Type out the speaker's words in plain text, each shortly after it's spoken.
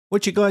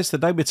What you guys,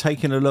 today we're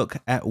taking a look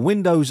at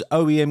Windows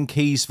OEM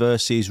keys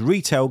versus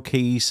retail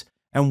keys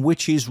and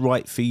which is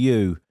right for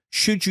you.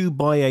 Should you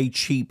buy a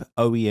cheap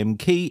OEM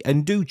key,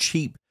 and do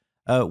cheap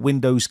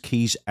Windows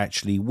keys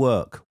actually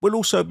work? We'll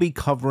also be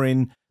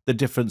covering the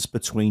difference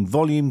between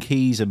volume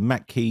keys and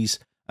Mac keys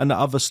and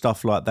other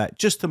stuff like that,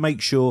 just to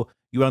make sure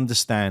you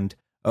understand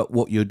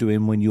what you're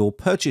doing when you're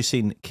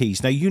purchasing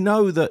keys. Now, you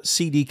know that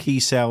CD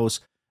Key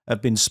Sales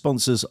have been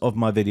sponsors of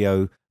my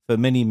video for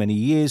many, many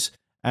years,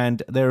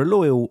 and they're a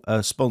loyal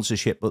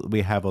sponsorship that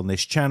we have on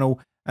this channel.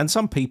 And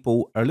some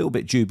people are a little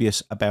bit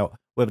dubious about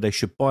whether they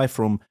should buy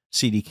from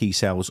CD Key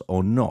Sales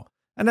or not.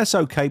 And that's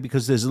okay,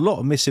 because there's a lot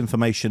of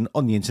misinformation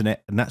on the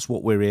internet, and that's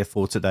what we're here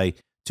for today,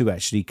 to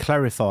actually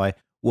clarify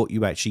what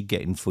you're actually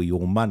getting for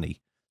your money.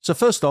 So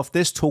first off,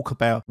 let's talk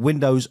about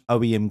Windows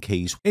OEM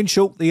keys. In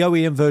short, the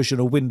OEM version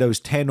of Windows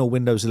 10 or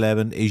Windows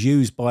 11 is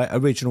used by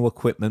original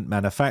equipment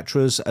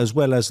manufacturers as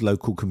well as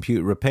local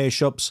computer repair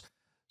shops.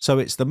 So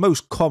it's the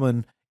most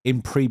common in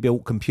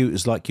pre-built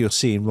computers like you're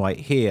seeing right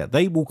here.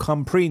 They will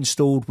come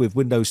pre-installed with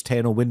Windows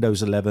 10 or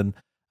Windows 11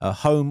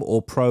 Home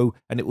or Pro,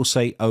 and it will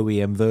say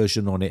OEM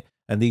version on it.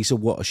 And these are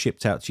what are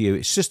shipped out to you.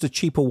 It's just a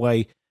cheaper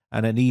way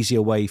and an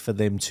easier way for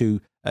them to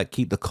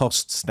keep the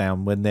costs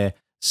down when they're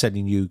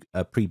selling you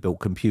pre-built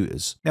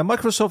computers. Now,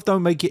 Microsoft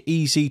don't make it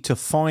easy to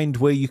find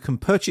where you can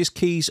purchase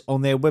keys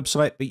on their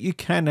website, but you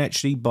can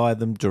actually buy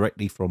them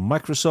directly from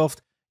Microsoft.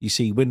 You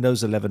see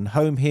Windows 11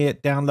 Home here.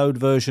 Download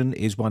version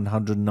is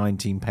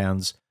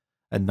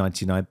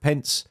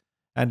 £119.99,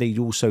 and they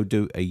also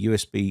do a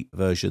USB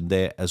version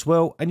there as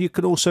well. And you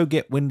can also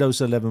get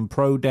Windows 11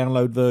 Pro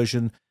download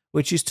version,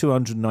 which is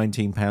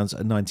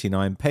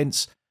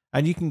 £219.99,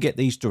 and you can get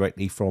these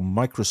directly from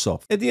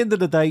Microsoft. At the end of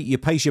the day, you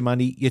pays your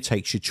money, you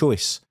takes your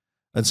choice.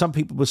 And some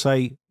people will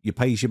say, you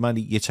pays your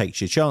money, you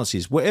takes your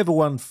chances. Whatever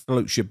one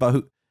floats your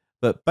boat.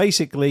 But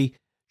basically,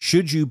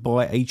 should you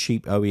buy a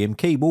cheap OEM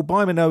key? Well,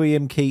 buying an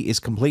OEM key is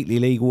completely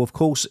legal, of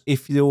course,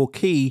 if your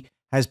key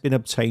has been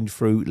obtained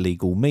through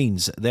legal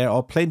means. There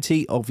are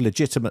plenty of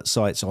legitimate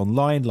sites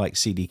online like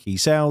CD Key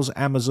Sales,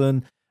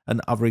 Amazon,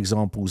 and other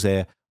examples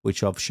there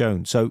which I've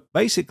shown. So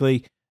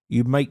basically,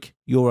 you make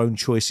your own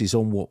choices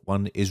on what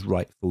one is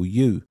right for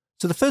you.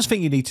 So the first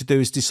thing you need to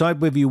do is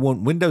decide whether you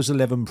want Windows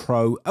 11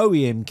 Pro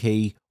OEM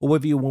key or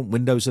whether you want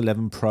Windows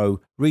 11 Pro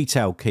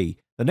retail key.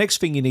 The next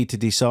thing you need to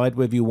decide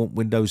whether you want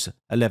Windows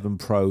 11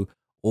 Pro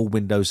or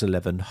Windows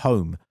 11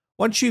 Home.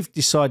 Once you've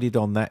decided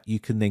on that, you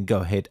can then go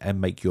ahead and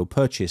make your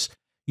purchase.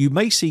 You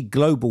may see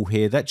global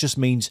here. That just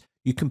means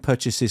you can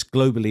purchase this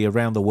globally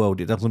around the world.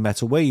 It doesn't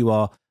matter where you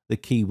are, the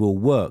key will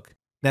work.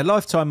 Now,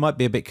 lifetime might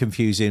be a bit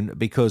confusing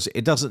because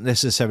it doesn't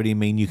necessarily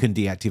mean you can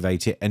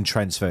deactivate it and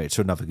transfer it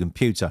to another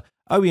computer.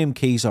 OEM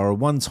keys are a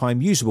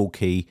one-time usable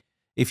key.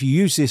 If you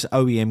use this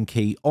OEM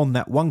key on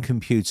that one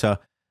computer,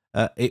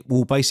 it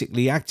will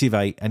basically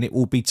activate and it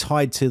will be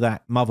tied to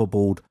that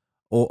motherboard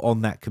or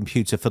on that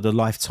computer for the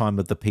lifetime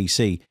of the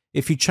PC.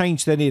 If you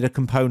changed any of the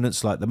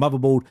components like the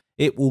motherboard,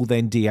 it will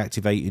then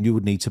deactivate and you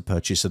would need to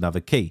purchase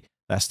another key.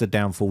 That's the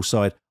downfall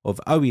side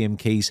of OEM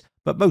keys,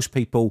 but most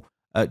people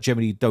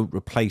generally don't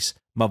replace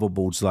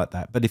motherboards like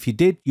that. But if you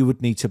did, you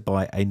would need to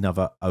buy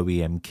another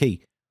OEM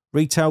key.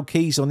 Retail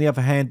keys, on the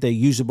other hand, they're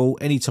usable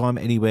anytime,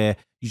 anywhere.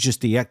 You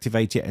just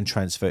deactivate it and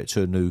transfer it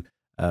to a new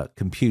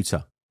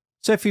computer.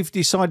 So if you've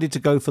decided to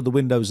go for the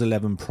Windows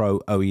 11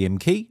 Pro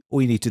OEM key,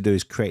 all you need to do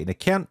is create an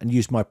account and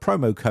use my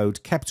promo code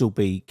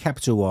B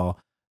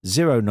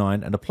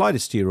R09 and apply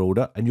this to your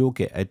order, and you'll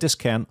get a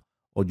discount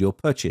on your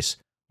purchase.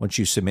 Once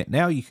you submit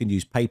now, you can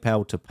use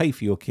PayPal to pay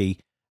for your key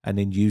and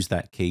then use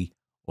that key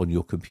on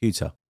your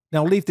computer.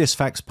 Now, I'll leave this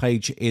facts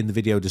page in the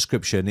video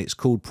description. It's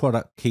called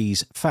Product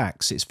Keys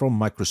Facts. It's from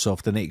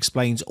Microsoft, and it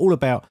explains all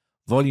about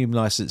volume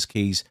license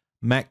keys,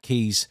 Mac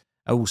keys,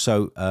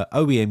 also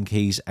OEM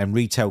keys and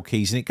retail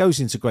keys. And it goes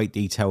into great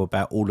detail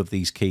about all of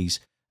these keys.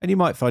 And you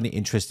might find it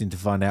interesting to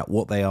find out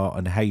what they are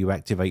and how you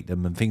activate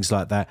them and things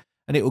like that.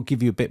 And it will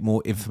give you a bit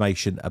more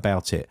information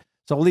about it.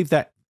 So I'll leave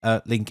that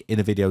link in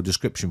a video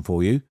description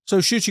for you.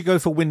 So should you go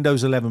for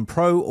Windows 11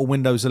 Pro or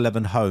Windows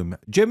 11 Home?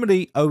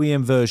 Generally,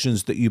 OEM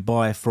versions that you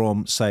buy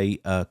from, say,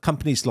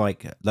 companies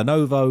like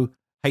Lenovo,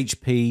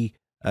 HP,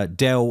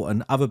 Dell,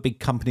 and other big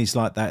companies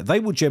like that, they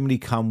will generally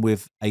come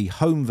with a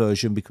home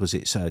version because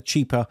it's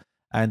cheaper,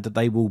 and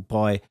they will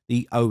buy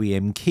the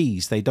OEM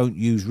keys. They don't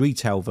use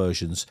retail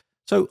versions.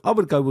 So I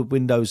would go with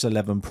Windows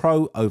 11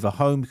 Pro over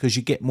Home because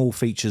you get more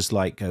features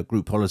like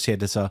Group Policy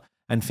Editor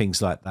and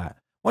things like that.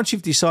 Once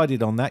you've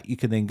decided on that, you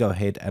can then go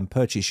ahead and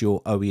purchase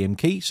your OEM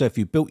key. So if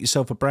you built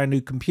yourself a brand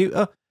new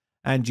computer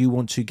and you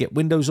want to get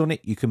Windows on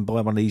it, you can buy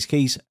one of these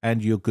keys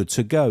and you're good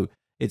to go.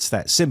 It's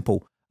that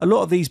simple. A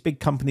lot of these big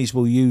companies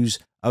will use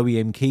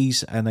OEM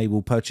keys and they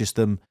will purchase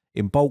them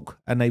in bulk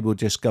and they will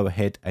just go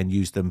ahead and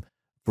use them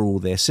for all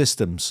their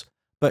systems.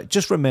 But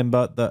just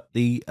remember that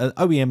the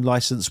OEM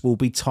license will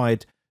be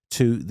tied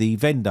to the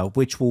vendor,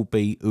 which will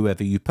be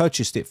whoever you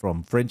purchased it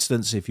from. For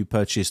instance, if you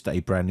purchased a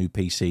brand new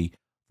PC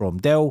from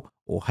Dell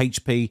or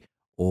HP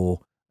or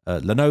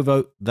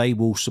Lenovo, they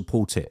will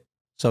support it.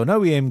 So an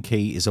OEM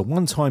key is a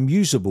one-time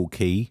usable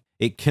key.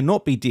 It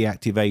cannot be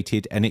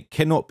deactivated and it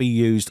cannot be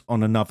used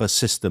on another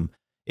system.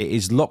 It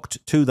is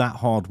locked to that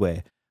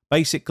hardware.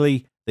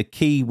 Basically, the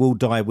key will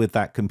die with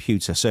that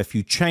computer. So if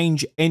you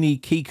change any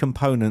key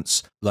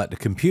components like the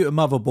computer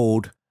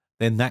motherboard,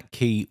 then that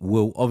key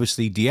will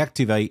obviously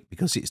deactivate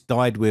because it's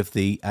died with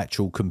the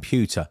actual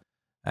computer.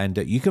 And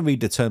you can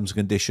read the terms and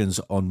conditions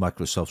on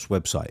Microsoft's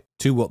website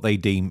to what they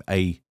deem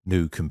a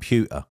new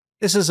computer.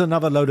 This is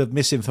another load of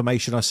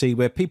misinformation I see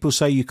where people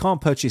say you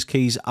can't purchase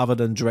keys other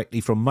than directly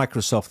from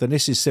Microsoft, and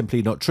this is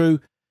simply not true.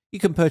 You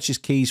can purchase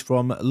keys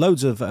from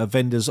loads of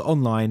vendors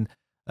online,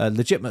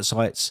 legitimate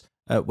sites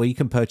where you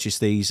can purchase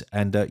these,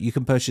 and you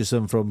can purchase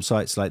them from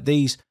sites like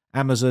these,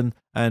 Amazon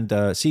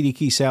and CD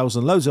Key Sales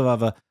and loads of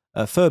other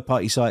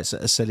third-party sites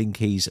that are selling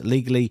keys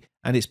legally,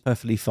 and it's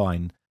perfectly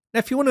fine. Now,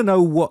 if you want to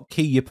know what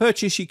key you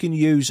purchase, you can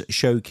use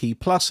Show Key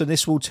Plus, and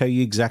this will tell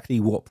you exactly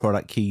what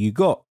product key you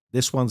got.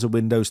 This one's a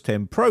Windows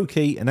 10 Pro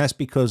key, and that's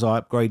because I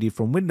upgraded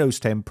from Windows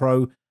 10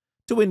 Pro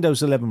to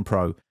Windows 11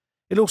 Pro.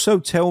 It'll also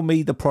tell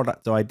me the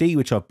product ID,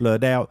 which I've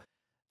blurred out,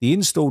 the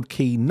installed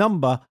key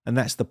number, and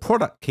that's the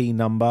product key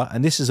number.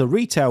 And this is a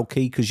retail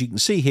key because you can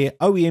see here,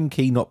 OEM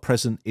key not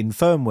present in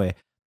firmware.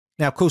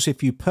 Now, of course,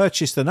 if you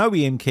purchased an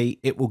OEM key,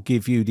 it will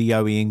give you the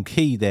OEM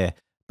key there,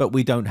 but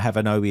we don't have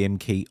an OEM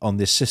key on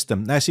this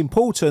system. Now, it's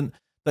important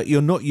that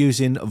you're not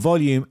using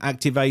volume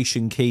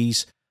activation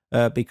keys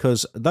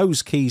because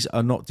those keys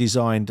are not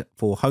designed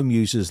for home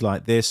users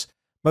like this.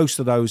 Most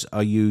of those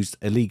are used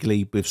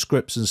illegally with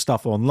scripts and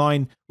stuff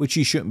online, which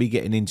you shouldn't be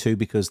getting into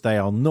because they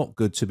are not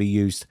good to be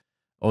used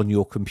on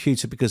your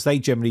computer because they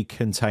generally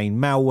contain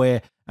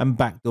malware and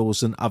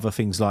backdoors and other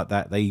things like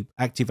that. They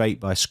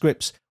activate by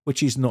scripts,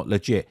 which is not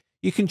legit.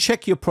 You can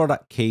check your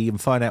product key and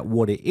find out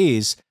what it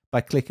is by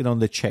clicking on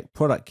the check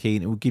product key,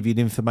 and it will give you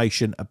the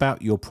information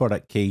about your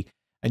product key.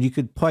 And you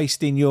could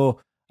paste in your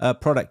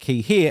product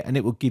key here and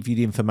it will give you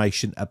the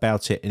information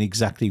about it and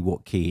exactly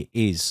what key it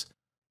is.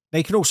 Now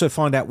you can also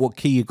find out what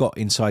key you got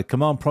inside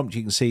command prompt.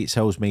 You can see it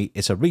tells me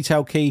it's a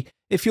retail key.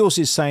 If yours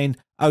is saying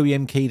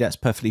OEM key, that's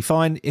perfectly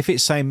fine. If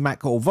it's saying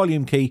Mac or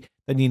volume key,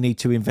 then you need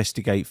to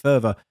investigate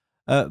further.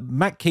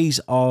 Mac keys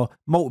are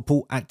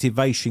multiple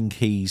activation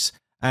keys,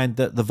 and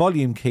the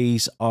volume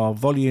keys are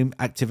volume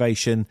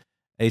activation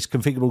is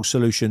configurable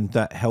solution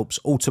that helps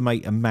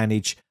automate and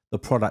manage the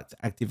product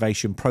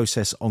activation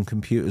process on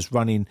computers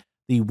running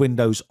the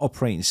Windows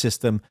operating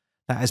system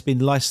that has been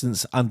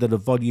licensed under the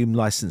volume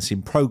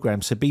licensing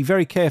program. So be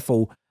very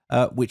careful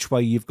which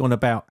way you've gone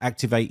about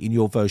activating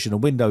your version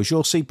of Windows.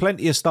 You'll see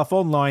plenty of stuff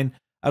online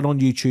and on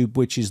YouTube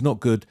which is not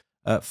good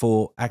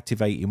for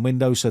activating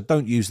Windows. So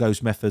don't use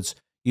those methods.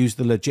 Use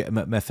the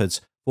legitimate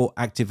methods for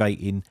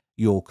activating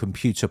your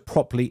computer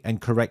properly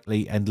and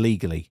correctly and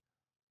legally.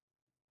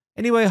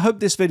 Anyway, I hope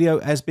this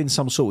video has been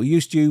some sort of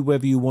use to you,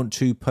 whether you want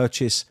to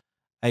purchase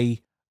a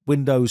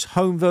Windows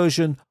Home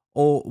version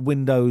or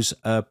Windows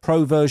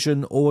Pro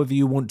version, or whether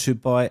you want to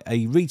buy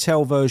a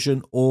retail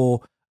version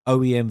or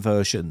OEM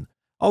version.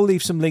 I'll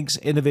leave some links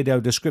in the video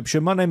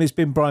description. My name has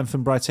been Brian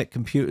from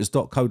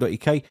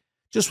briteccomputers.co.uk.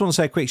 Just want to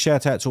say a quick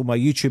shout out to all my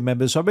YouTube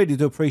members. I really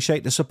do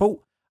appreciate the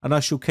support, and I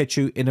shall catch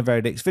you in the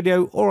very next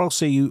video, or I'll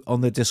see you on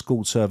the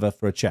Discord server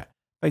for a chat.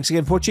 Thanks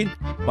again for watching.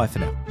 Bye for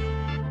now.